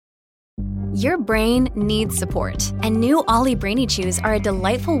Your brain needs support, and new Ollie Brainy Chews are a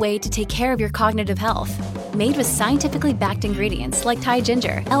delightful way to take care of your cognitive health. Made with scientifically backed ingredients like Thai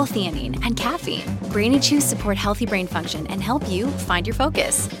ginger, L-theanine, and caffeine, Brainy Chews support healthy brain function and help you find your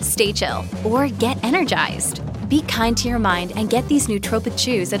focus, stay chill, or get energized. Be kind to your mind and get these nootropic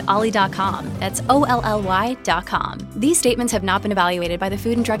chews at ollie.com. That's OLLY.com. These statements have not been evaluated by the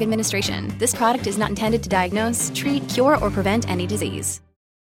Food and Drug Administration. This product is not intended to diagnose, treat, cure, or prevent any disease.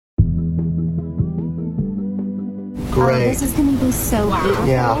 Great. This is going to be so beautiful.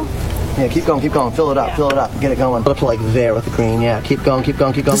 Yeah, keep going. Fill it up, Get it going. Up to like there with the green. Yeah, keep going.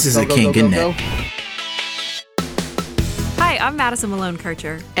 This is a kink, isn't it? Hi, I'm Madison Malone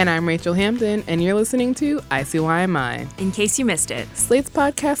Kircher. And I'm Rachel Hampton, and you're listening to ICYMI. In case you missed it. Slate's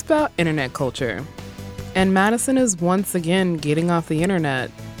podcast about internet culture. And Madison is once again getting off the internet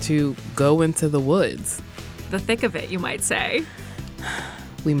to go into the woods. The thick of it, you might say.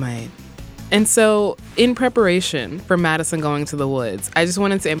 We might. And so, in preparation for Madison going to the woods, I just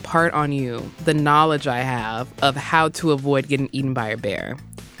wanted to impart on you the knowledge I have of how to avoid getting eaten by a bear.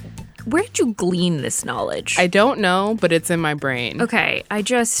 Where did you glean this knowledge? I don't know, but it's in my brain. Okay,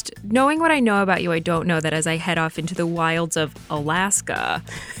 knowing what I know about you, I don't know that as I head off into the wilds of Alaska,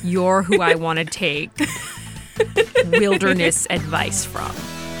 you're who I want to take wilderness advice from.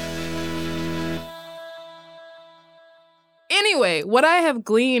 Anyway, what I have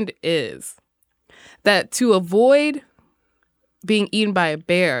gleaned is that to avoid being eaten by a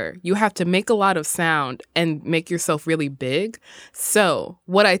bear, you have to make a lot of sound and make yourself really big. So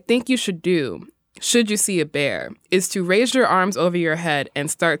what I think you should do, should you see a bear, is to raise your arms over your head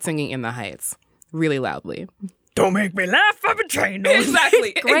and start singing In the Heights really loudly. Don't make me laugh, I'm a train.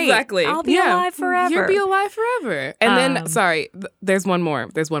 Exactly. Great. Exactly. I'll be alive forever. You'll be alive forever. And then, there's one more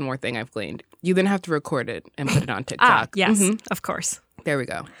thing I've gleaned. You then have to record it and put it on TikTok. Yes, of course. There we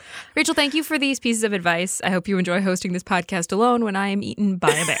go. Rachel, thank you for these pieces of advice. I hope you enjoy hosting this podcast alone when I am eaten by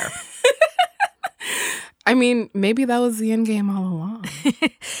a bear. I mean, maybe that was the end game all along.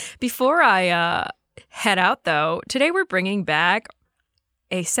 Before I head out, though, today we're bringing back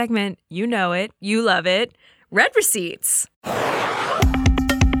a segment, you know it, you love it, Read Receipts. I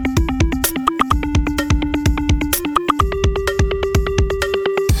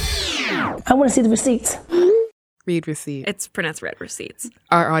want to see the receipts. Read receipt. It's pronounced Read Receipts.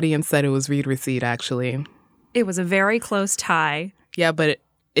 Our audience said it was read receipt, actually. It was a very close tie. Yeah, but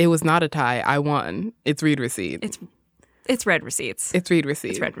it was not a tie. I won. It's read receipt. It's Read Receipts. It's read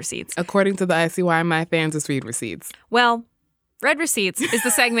receipt. It's Read Receipts. According to the ICYMI fans, it's read receipts. Well, Read Receipts is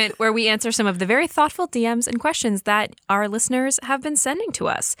the segment where we answer some of the very thoughtful DMs and questions that our listeners have been sending to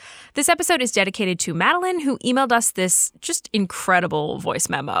us. This episode is dedicated to Madeline, who emailed us this just incredible voice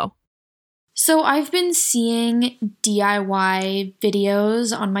memo. So I've been seeing DIY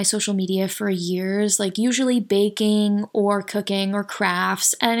videos on my social media for years, like usually baking or cooking or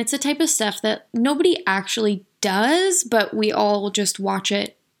crafts, and it's a type of stuff that nobody actually does, but we all just watch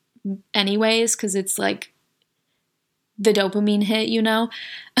it anyways because it's like the dopamine hit, you know?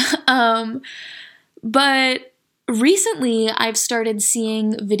 But recently I've started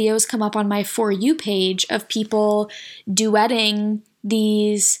seeing videos come up on my For You page of people duetting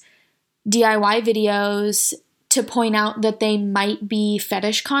these DIY videos to point out that they might be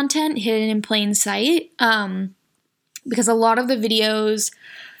fetish content hidden in plain sight, because a lot of the videos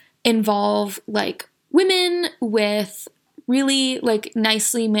involve like women with really like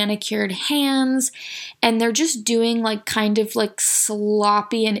nicely manicured hands, and they're just doing like kind of like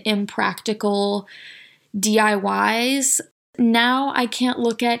sloppy and impractical DIYs. Now I can't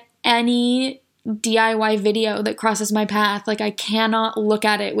look at any DIY video that crosses my path. Like I cannot look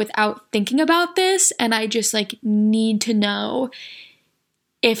at it without thinking about this, and I just like need to know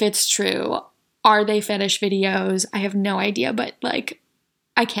if it's true. Are they fetish videos? I have no idea, but like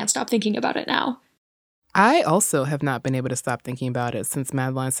I can't stop thinking about it now. I also have not been able to stop thinking about it since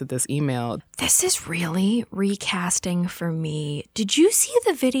Madeline sent this email. This is really recasting for me. Did you see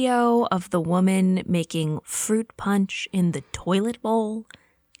the video of the woman making fruit punch in the toilet bowl?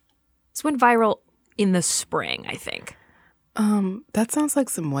 This went viral in the spring, I think. That sounds like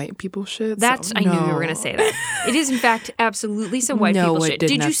some white people shit. I knew you were going to say that. It is, in fact, absolutely some white people shit.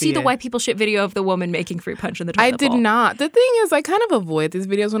 Did you see the white people shit video of the woman making fruit punch in the toilet bowl? I did not. The thing is, I kind of avoid these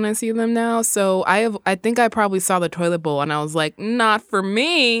videos when I see them now. So I think I probably saw the toilet bowl and I was like, not for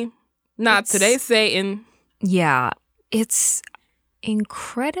me. Not today, Satan. Yeah, it's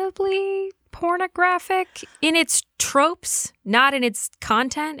incredibly pornographic in its tropes, not in its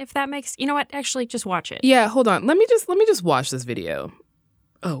content, if that makes... You know what? Actually, just watch it. Yeah, hold on. Let me just watch this video.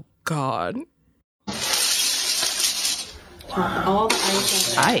 Oh, God. All the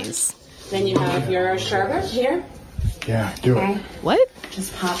ice. Ice? Then you have your sherbet here. Yeah, do it. What?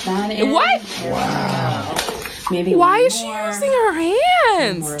 Just pop that in. What? Wow. Maybe Why one is she more. using her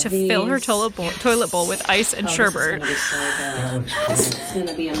hands? To fill her toilet bowl with ice and sherbet. It's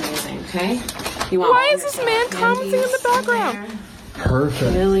gonna be amazing, okay? You want Why is this man commenting in the background?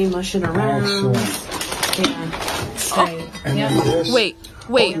 Perfect. Really mush it around. Excellent. Yeah. Right. And then this. Wait.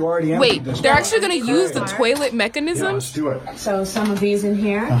 you already emptied this. They're actually going to use the toilet Yeah, let's mechanisms? do it. So some of these in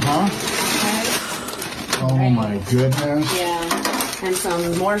here. Uh-huh. Oh my goodness. Yeah. And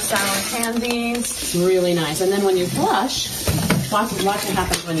some more sour candies. It's really nice. And then when you flush, watch what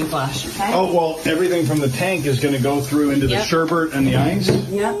happens when you flush, okay? Oh, well, everything from the tank is going to go through into the sherbet and the ice?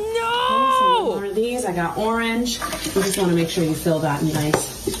 Yep. No! Some more of these. I got orange. We just want to make sure you fill that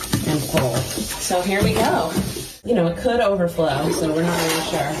nice and full. So here we go. You know, it could overflow, so we're not really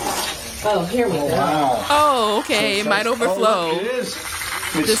sure. Oh, here we go. Wow. Oh, okay. It might overflow. Oh, look, it is.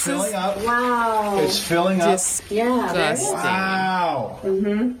 It's This filling is- up. Wow. It's filling up. Yeah, there it is. Wow.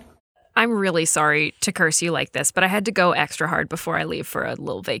 I'm really sorry to curse you like this, but I had to go extra hard before I leave for a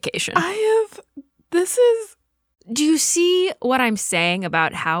little vacation. Do you see what I'm saying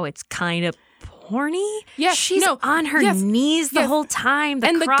about how it's kind of porny? Yes, She's no, on her yes, knees the yes. whole time.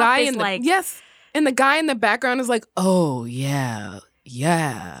 And the crop guy is in the like, and the guy in the background is like, "Oh, yeah.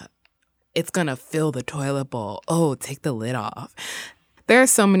 It's going to fill the toilet bowl. Oh, take the lid off." There are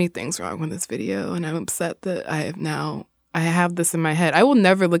so many things wrong with this video, and I'm upset that I have this in my head. I will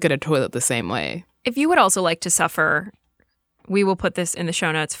never look at a toilet the same way. If you would also like to suffer, we will put this in the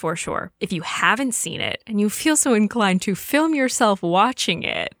show notes for sure. If you haven't seen it and you feel so inclined to film yourself watching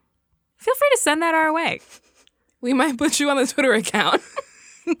it, feel free to send that our way. We might put you on the Twitter account.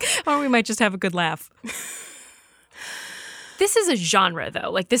 Or we might just have a good laugh. This is a genre,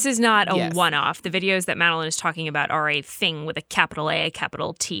 though. Like, this is not a one-off. The videos that Madeline is talking about are a thing with a capital A, a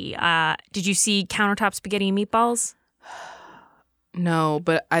capital T. Did you see Countertop Spaghetti and Meatballs? No,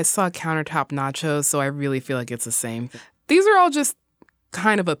 but I saw Countertop Nachos, so I really feel like it's the same. These are all just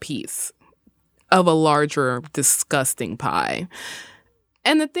kind of a piece of a larger, disgusting pie.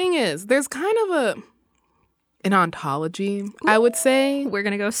 And the thing is, there's kind of an ontology, I would say. We're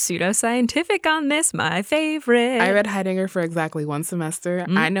going to go pseudoscientific on this, my favorite. I read Heidegger for exactly one semester.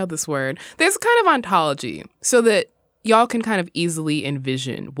 I know this word. There's kind of ontology so that y'all can kind of easily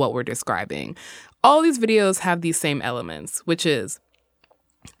envision what we're describing. All these videos have these same elements, which is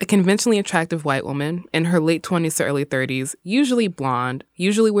a conventionally attractive white woman in her late 20s to early 30s, usually blonde,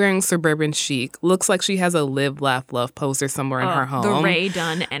 usually wearing suburban chic, looks like she has a live, laugh, love poster somewhere in her home. The Ray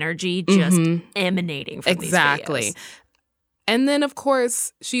Dunn energy just emanating from these videos. And then, of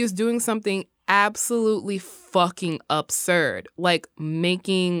course, she is doing something absolutely fucking absurd, like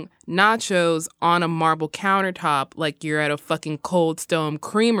making nachos on a marble countertop like you're at a fucking Cold Stone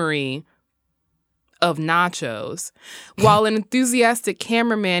Creamery of nachos, while an enthusiastic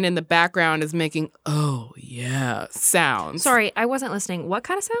cameraman in the background is making, "Oh, yeah," sounds. Sorry, I wasn't listening. What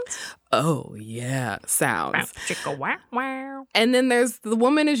kind of sounds? "Oh, yeah," sounds. Chicka wow wow. And then the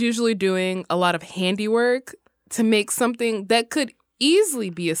woman is usually doing a lot of handiwork to make something that could easily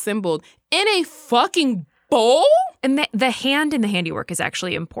be assembled in a fucking bowl? And the hand in the handiwork is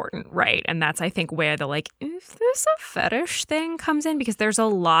actually important, right? And that's, I think, where the like, is this a fetish thing comes in? Because there's a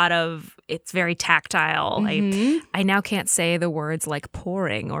lot of, it's very tactile. I now can't say the words like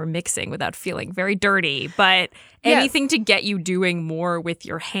pouring or mixing without feeling very dirty, but anything to get you doing more with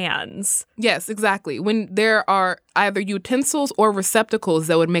your hands. Yes, exactly. When there are either utensils or receptacles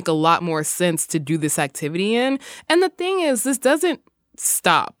that would make a lot more sense to do this activity in. And the thing is, this doesn't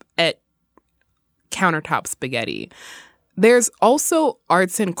stop at countertop spaghetti. There's also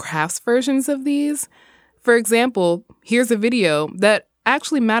arts and crafts versions of these. For example, here's a video that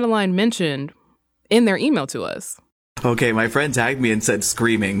actually Madeline mentioned in their email to us. Okay, my friend tagged me and said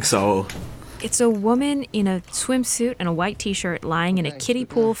screaming, so... It's a woman in a swimsuit and a white t-shirt lying in a kiddie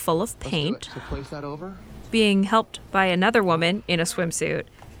pool full of paint, being helped by another woman in a swimsuit.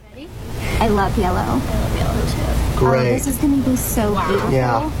 I love yellow. I love yellow too. Great. Oh, this is going to be so beautiful.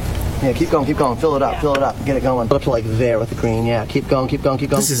 Yeah, keep going. Fill it up, get it going. Up to like there with the green. Yeah, keep going.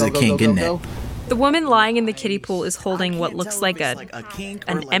 This is a kink, isn't it? The woman lying in the kiddie pool is holding what looks like an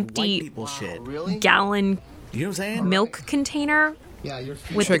empty gallon milk container.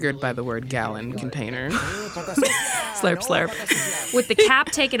 Triggered by the word gallon container. Slurp, slurp. With the cap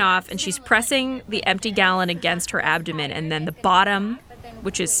taken off, and she's pressing the empty gallon against her abdomen, and then the bottom,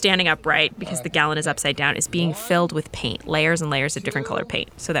 which is standing upright because the gallon is upside down, is being filled with paint, layers and layers of different colored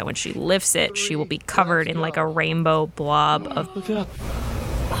paint, so that when she lifts it, she will be covered in like a rainbow blob of...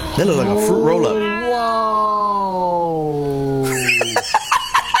 That looks like a fruit roll-up. Whoa!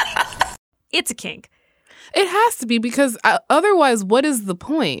 It's a kink. It has to be, because otherwise, what is the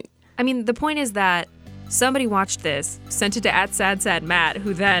point? I mean, the point is that somebody watched this, sent it to @SadSadMatt,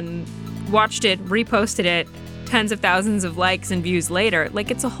 who then watched it, reposted it, tens of thousands of likes and views later. Like,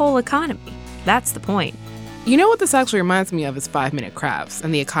 it's a whole economy. That's the point. You know what this actually reminds me of is 5-Minute Crafts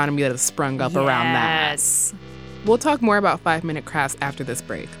and the economy that has sprung up around that. Yes. We'll talk more about 5-Minute Crafts after this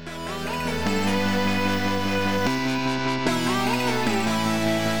break.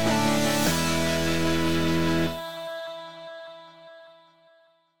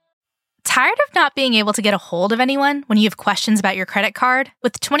 Tired of not being able to get a hold of anyone when you have questions about your credit card?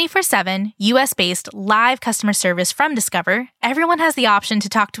 With 24/7 US-based live customer service from Discover, everyone has the option to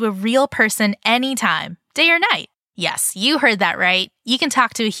talk to a real person anytime, day or night. Yes, you heard that right. You can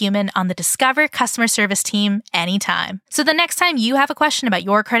talk to a human on the Discover customer service team anytime. So the next time you have a question about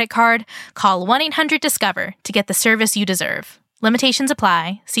your credit card, call 1-800-DISCOVER to get the service you deserve. Limitations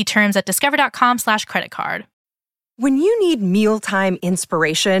apply. See terms at discover.com/creditcard. When you need mealtime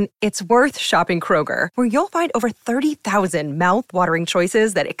inspiration, it's worth shopping Kroger, where you'll find over 30,000 mouth-watering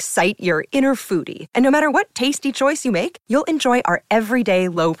choices that excite your inner foodie. And no matter what tasty choice you make, you'll enjoy our everyday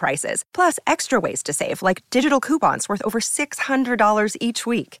low prices, plus extra ways to save, like digital coupons worth over $600 each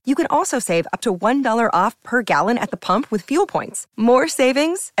week. You can also save up to $1 off per gallon at the pump with fuel points. More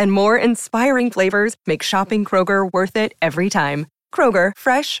savings and more inspiring flavors make shopping Kroger worth it every time. Kroger,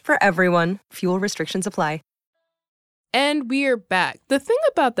 fresh for everyone. Fuel restrictions apply. And we are back. The thing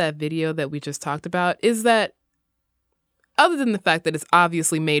about that video that we just talked about is that, other than the fact that it's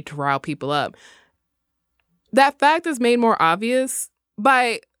obviously made to rile people up, that fact is made more obvious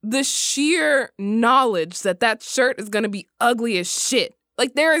by the sheer knowledge that that shirt is going to be ugly as shit.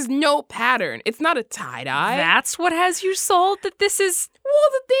 Like, there is no pattern. It's not a tie-dye. That's what has you sold that this is... Well,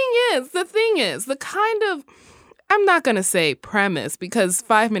 the thing is, the kind of, I'm not going to say premise, because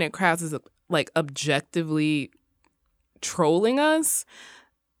 5-Minute Crafts is, like, objectively trolling us,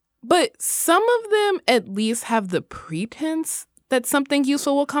 but some of them at least have the pretense that something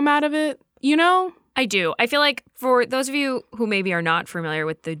useful will come out of it, you know? I do. I feel like for those of you who maybe are not familiar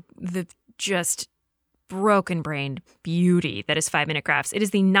with the just broken-brained beauty that is 5-Minute Crafts, it is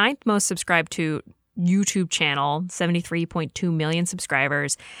the 9th most subscribed to YouTube channel, 73.2 million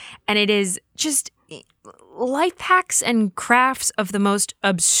subscribers, and it is just life hacks and crafts of the most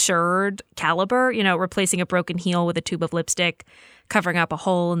absurd caliber, you know, replacing a broken heel with a tube of lipstick, covering up a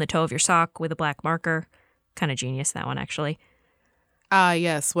hole in the toe of your sock with a black marker. Kind of genius, that one, actually. Ah,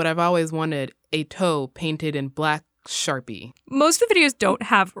 yes, what I've always wanted, a toe painted in black Sharpie. Most of the videos don't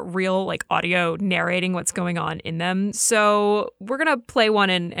have real, like, audio narrating what's going on in them, so we're going to play one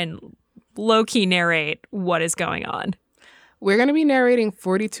and low-key narrate what is going on. We're going to be narrating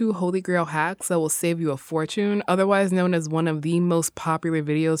 42 Holy Grail hacks that will save you a fortune, otherwise known as one of the most popular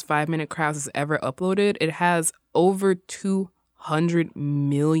videos 5-Minute Crafts has ever uploaded. It has over 200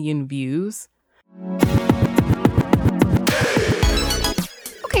 million views.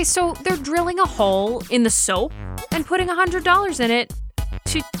 Okay, so they're drilling a hole in the soap and putting $100 in it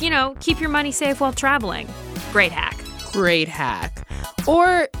to, you know, keep your money safe while traveling. Great hack. Great hack.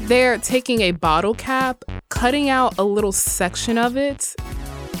 Or they're taking a bottle cap, cutting out a little section of it,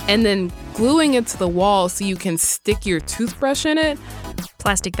 and then gluing it to the wall so you can stick your toothbrush in it.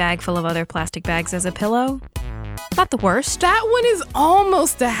 Plastic bag full of other plastic bags as a pillow. Not the worst. That one is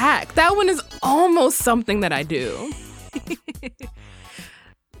almost a hack. That one is almost something that I do.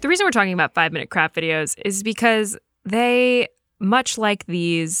 The reason we're talking about 5-Minute Craft videos is because they, much like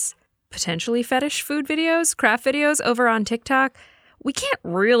these potentially fetish food videos, craft videos over on TikTok, we can't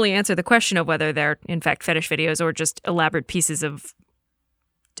really answer the question of whether they're, in fact, fetish videos or just elaborate pieces of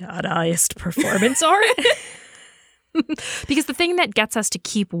Dadaist performance art. Because the thing that gets us to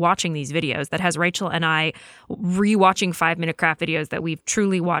keep watching these videos, that has Rachel and I rewatching 5-Minute Craft videos that we've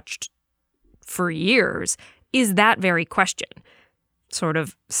truly watched for years, is that very question. Sort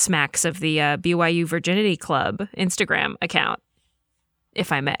of smacks of the BYU Virginity Club Instagram account,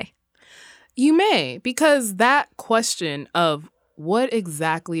 if I may. You may, because that question of what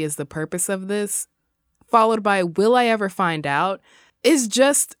exactly is the purpose of this, followed by will I ever find out, is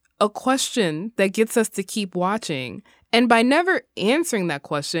just a question that gets us to keep watching. And by never answering that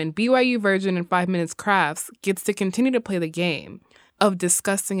question, BYU Virgin and 5-Minute Crafts gets to continue to play the game of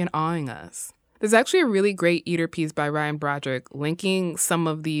disgusting and awing us. There's actually a really great Eater piece by Ryan Broderick linking some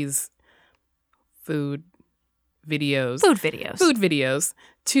of these food videos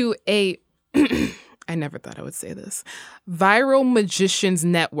to a I never thought I would say this. Viral Magicians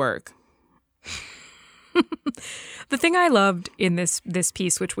Network. The thing I loved in this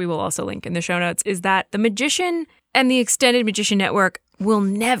piece, which we will also link in the show notes, is that the Magician and the Extended Magician Network will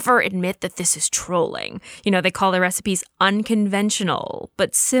never admit that this is trolling. You know, they call their recipes unconventional,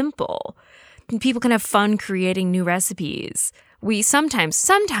 but simple. People can have fun creating new recipes. We sometimes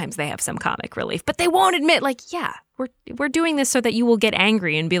they have some comic relief, but they won't admit, like, yeah, we're doing this so that you will get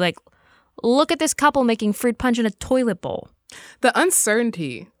angry and be like, look at this couple making fruit punch in a toilet bowl. The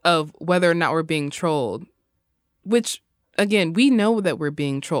uncertainty of whether or not we're being trolled, which, again, we know that we're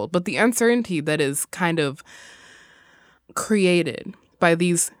being trolled, but the uncertainty that is kind of created by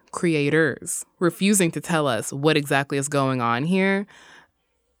these creators refusing to tell us what exactly is going on here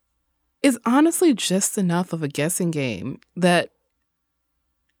is honestly just enough of a guessing game that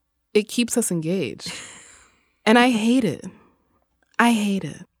it keeps us engaged. And I hate it. I hate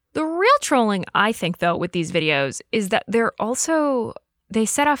it. The real trolling, I think, though, with these videos is that they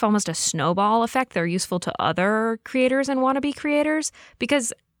set off almost a snowball effect. They're useful to other creators and wannabe creators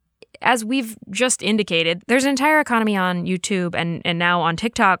because, as we've just indicated, there's an entire economy on YouTube and now on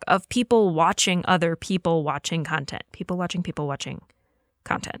TikTok of people watching other people watching content. People watching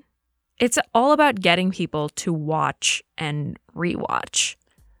content. It's all about getting people to watch and rewatch.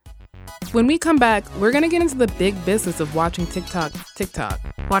 When we come back, we're going to get into the big business of watching TikTok.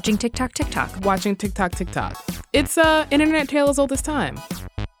 Watching TikTok. Watching TikTok. It's an internet tale as old as time.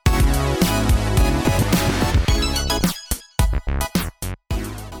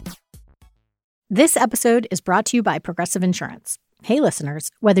 This episode is brought to you by Progressive Insurance. Hey,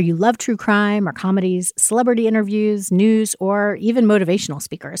 listeners, whether you love true crime or comedies, celebrity interviews, news, or even motivational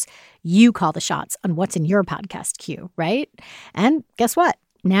speakers, you call the shots on what's in your podcast queue, right? And guess what?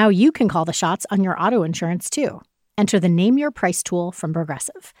 Now you can call the shots on your auto insurance, too. Enter the Name Your Price tool from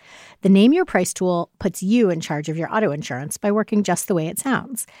Progressive. The Name Your Price tool puts you in charge of your auto insurance by working just the way it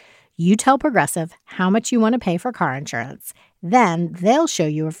sounds. You tell Progressive how much you want to pay for car insurance. Then they'll show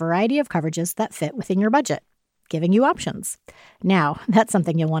you a variety of coverages that fit within your budget, giving you options. Now, that's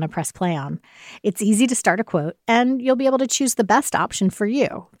something you'll want to press play on. It's easy to start a quote, and you'll be able to choose the best option for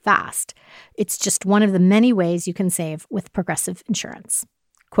you fast. It's just one of the many ways you can save with Progressive Insurance.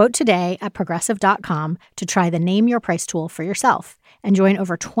 Quote today at Progressive.com to try the Name Your Price tool for yourself and join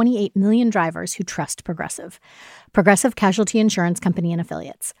over 28 million drivers who trust Progressive. Progressive Casualty Insurance Company and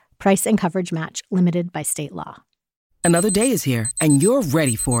Affiliates. Price and coverage match limited by state law. Another day is here, and you're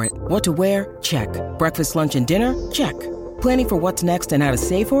ready for it. What to wear? Check. Breakfast, lunch, and dinner? Check. Planning for what's next and how to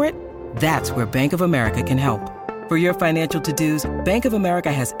save for it? That's where Bank of America can help. For your financial to-dos, Bank of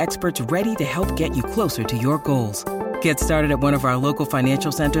America has experts ready to help get you closer to your goals. Get started at one of our local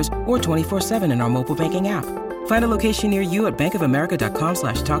financial centers or 24/7 in our mobile banking app. Find a location near you at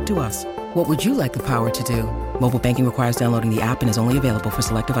bankofamerica.com/talktous. What would you like the power to do? Mobile banking requires downloading the app and is only available for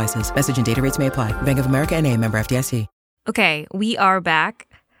select devices. Message and data rates may apply. Bank of America N.A., member FDIC. Okay, we are back.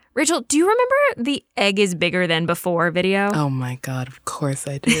 Rachel, do you remember the egg is bigger than before video? Oh my God, of course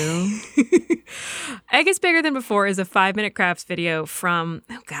I do. Egg is bigger than before is a 5-minute crafts video from,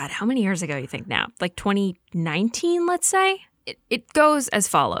 oh God, how many years ago do you think now? Like 2019, let's say? It goes as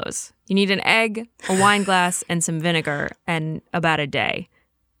follows. You need an egg, a wine glass, and some vinegar, and about a day.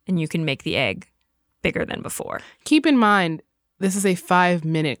 And you can make the egg bigger than before. Keep in mind, this is a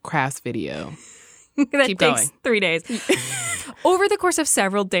 5-minute crafts video. That Keep takes going. 3 days. Over the course of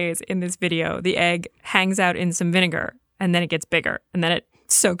several days in this video, the egg hangs out in some vinegar, and then it gets bigger, and then it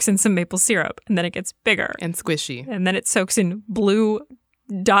soaks in some maple syrup, and then it gets bigger. And squishy. And then it soaks in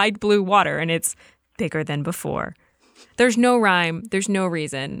dyed blue water, and it's bigger than before. There's no rhyme. There's no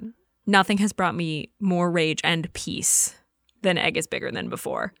reason. Nothing has brought me more rage and peace than egg is bigger than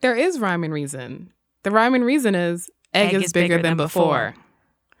before. There is rhyme and reason. The rhyme and reason is egg is bigger than before.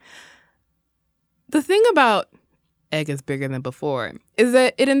 The thing about egg is bigger than before is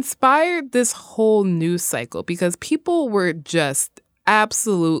that it inspired this whole news cycle because people were just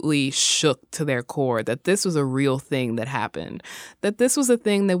absolutely shook to their core that this was a real thing that happened, that this was a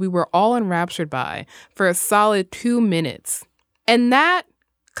thing that we were all enraptured by for a solid 2 minutes. And that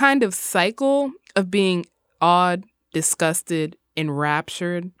kind of cycle of being awed, disgusted,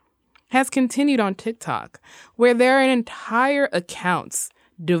 enraptured has continued on TikTok, where there are entire accounts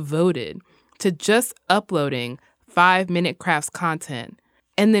devoted to just uploading 5-minute crafts content,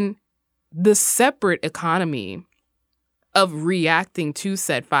 and then the separate economy of reacting to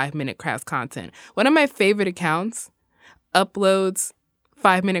said 5-minute crafts content. One of my favorite accounts uploads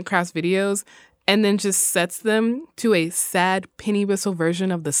 5-minute crafts videos and then just sets them to a sad penny whistle version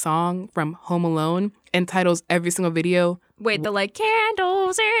of the song from Home Alone and titles every single video. Wait, the like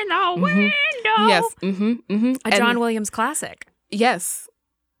candles in the window. Yes. A John Williams classic. Yes.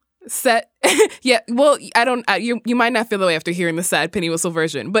 Yeah, well, you might not feel the way after hearing the sad penny whistle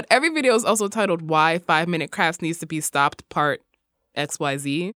version, but every video is also titled Why 5-Minute Crafts Needs to Be Stopped Part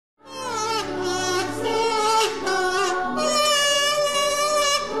XYZ.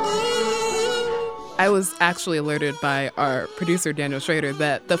 I was actually alerted by our producer, Daniel Schrader,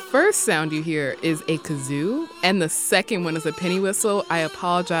 that the first sound you hear is a kazoo and the second one is a penny whistle. I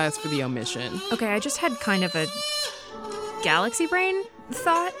apologize for the omission. Okay, I just had kind of a galaxy brain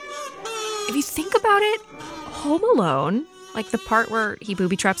thought. If you think about it, Home Alone, like the part where he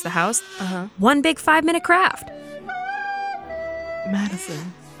booby traps the house, one big 5-minute craft.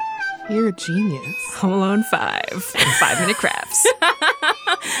 Madison, you're a genius. Home Alone 5, 5-minute crafts.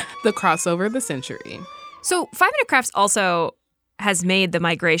 The crossover of the century. So 5-minute crafts also has made the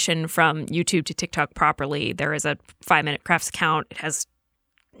migration from YouTube to TikTok properly. There is a 5-minute crafts account. It has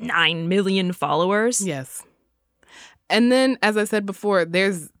 9 million followers. Yes. And then, as I said before,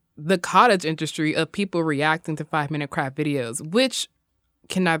 there's the cottage industry of people reacting to 5-minute craft videos, which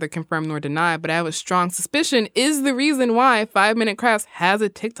can neither confirm nor deny, but I have a strong suspicion is the reason why 5-minute crafts has a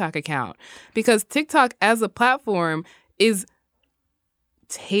TikTok account. Because TikTok as a platform is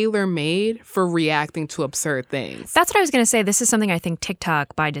tailor-made for reacting to absurd things. That's what I was going to say. This is something I think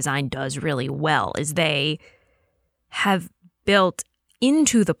TikTok by design does really well, is they have built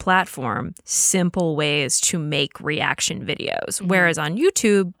into the platform simple ways to make reaction videos. Whereas on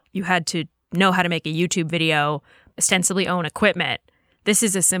YouTube, you had to know how to make a YouTube video, ostensibly own equipment. This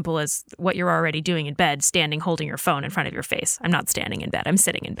is as simple as what you're already doing in bed, standing holding your phone in front of your face. I'm not standing in bed. I'm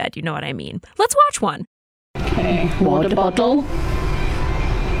sitting in bed. You know what I mean. Let's watch one. Okay, water bottle.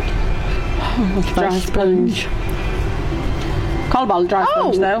 Dry sponge. Caldwell dry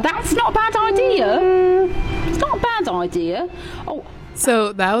sponge, though. That's not a bad idea. It's not a bad idea. Oh.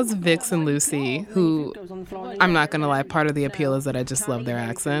 So that was Vix and Lucy, who, I'm not going to lie, part of the appeal is that I just love their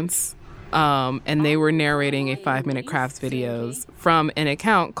accents. And they were narrating a 5-minute crafts videos from an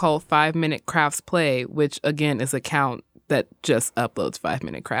account called 5-Minute Crafts Play, which, again, is an account that just uploads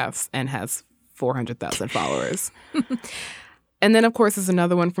 5-minute crafts and has 400,000 followers. And then, of course, there's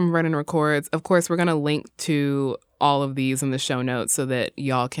another one from Run and Records. Of course, we're going to link to all of these in the show notes so that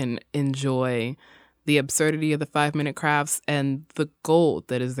y'all can enjoy the absurdity of the 5-minute crafts and the gold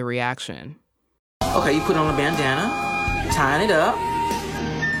that is the reaction. Okay, you put on a bandana, tying it up.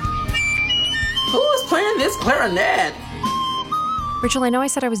 Who is playing this clarinet? Rachel, I know I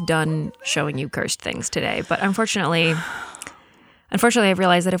said I was done showing you cursed things today, but unfortunately, I've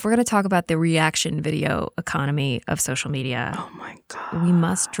realized that if we're going to talk about the reaction video economy of social media, oh my God, we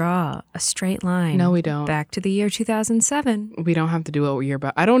must draw a straight line. No, we don't. Back to the year 2007. We don't have to do what you're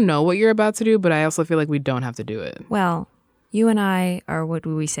about. I don't know what you're about to do, but I also feel like we don't have to do it. Well, you and I are, what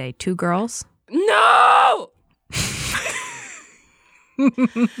would we say, two girls? No!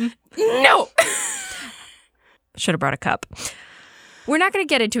 No! Should have brought a cup. We're not going to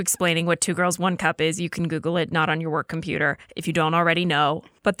get into explaining what 2 Girls, 1 Cup is. You can Google it, not on your work computer, if you don't already know.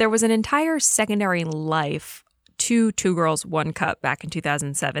 But there was an entire secondary life to 2 Girls, 1 Cup back in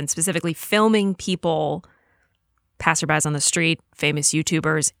 2007, specifically filming people, passerbys on the street, famous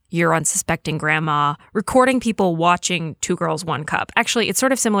YouTubers, your unsuspecting grandma, recording people watching 2 Girls, 1 Cup. Actually, it's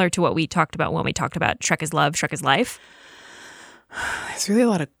sort of similar to what we talked about when we talked about Shrek is Love, Shrek is Life. There's really a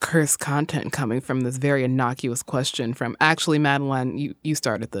lot of cursed content coming from this very innocuous question from, actually, Madeline, you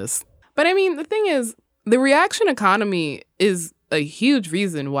started this. But I mean, the thing is, the reaction economy is a huge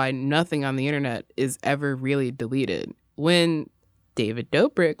reason why nothing on the internet is ever really deleted. When David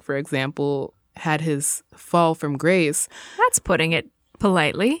Dobrik, for example, had his fall from grace. That's putting it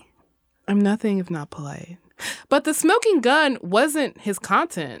politely. I'm nothing if not polite. But the smoking gun wasn't his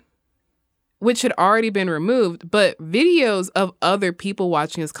content, which had already been removed, but videos of other people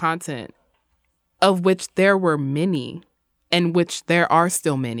watching his content, of which there were many, and which there are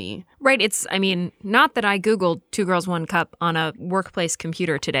still many. Right. Not that I Googled 2 Girls, 1 Cup on a workplace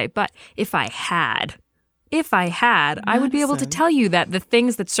computer today, but if I had, I would be able to tell you that the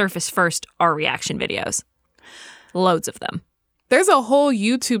things that surface first are reaction videos. Loads of them. There's a whole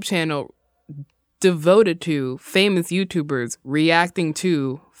YouTube channel devoted to famous YouTubers reacting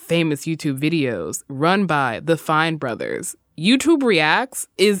to famous YouTube videos run by the Fine Brothers. YouTube Reacts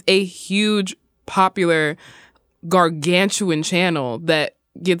is a huge, popular, gargantuan channel that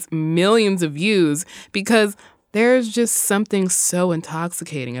gets millions of views because there's just something so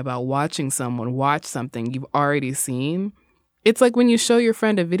intoxicating about watching someone watch something you've already seen. It's like when you show your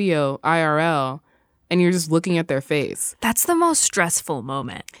friend a video IRL and you're just looking at their face. That's the most stressful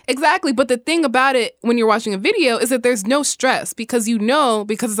moment. Exactly. But the thing about it when you're watching a video is that there's no stress because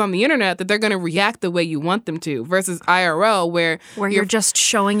because it's on the internet, that they're going to react the way you want them to versus IRL where you're just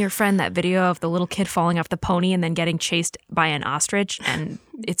showing your friend that video of the little kid falling off the pony and then getting chased by an ostrich and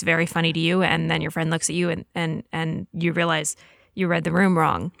it's very funny to you. And then your friend looks at you and you realize you read the room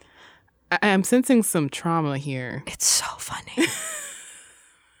wrong. I am sensing some trauma here. It's so funny.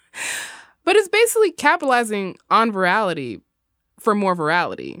 But it's basically capitalizing on virality for more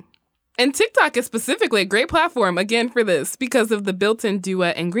virality. And TikTok is specifically a great platform, again, for this because of the built-in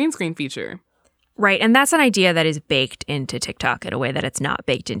duet and green screen feature. Right, and that's an idea that is baked into TikTok in a way that it's not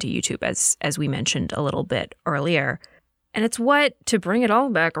baked into YouTube, as we mentioned a little bit earlier. And it's what, to bring it all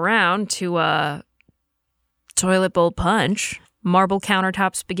back around to toilet bowl punch, marble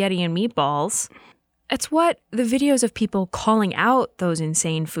countertop spaghetti and meatballs, it's what the videos of people calling out those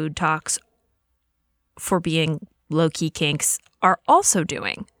insane food talks for being low-key kinks are also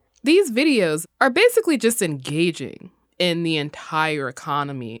doing. These videos are basically just engaging in the entire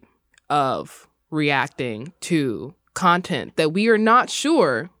economy of reacting to content that we are not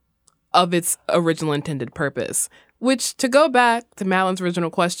sure of its original intended purpose. Which, to go back to Madeline's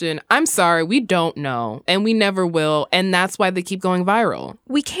original question, I'm sorry, we don't know, and we never will, and that's why they keep going viral.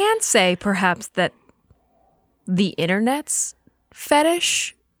 We can say, perhaps, that the internet's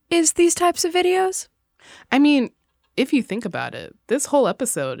fetish is these types of videos? I mean, if you think about it, this whole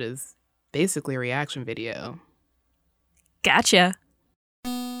episode is basically a reaction video. Gotcha.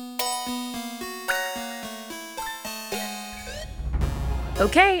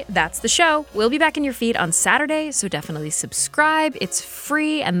 Okay, that's the show. We'll be back in your feed on Saturday, so definitely subscribe. It's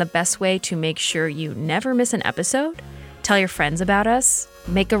free and the best way to make sure you never miss an episode. Tell your friends about us.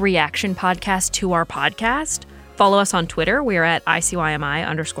 Make a reaction podcast to our podcast. Follow us on Twitter. We're at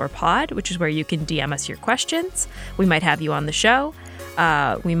ICYMI_pod, which is where you can DM us your questions. We might have you on the show.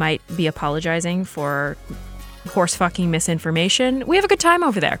 We might be apologizing for horse-fucking misinformation. We have a good time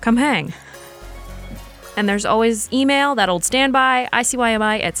over there. Come hang. And there's always email, that old standby,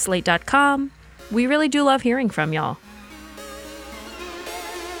 ICYMI@slate.com. We really do love hearing from y'all.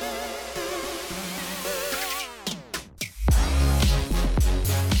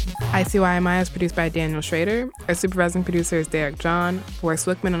 ICYMI is produced by Daniel Schrader. Our supervising producer is Derek John. Forrest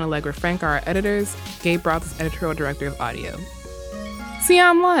Wickman and Allegra Frank are our editors. Gabe Roth is editorial director of audio. See you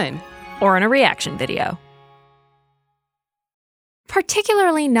online. Or in a reaction video.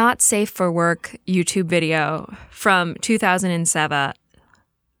 Particularly not safe for work YouTube video from 2007.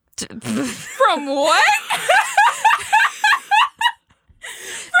 From what?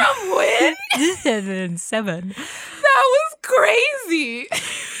 From when? 2007. That was crazy.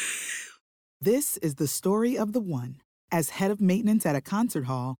 This is the story of the one. As head of maintenance at a concert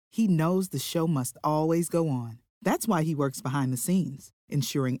hall, he knows the show must always go on. That's why he works behind the scenes,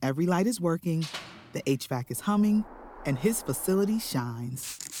 ensuring every light is working, the HVAC is humming, and his facility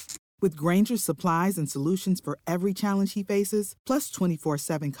shines. With Grainger's supplies and solutions for every challenge he faces, plus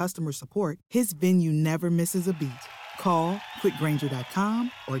 24/7 customer support, his venue never misses a beat. Call quickgrainger.com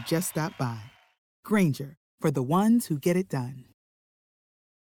or just stop by. Grainger, for the ones who get it done.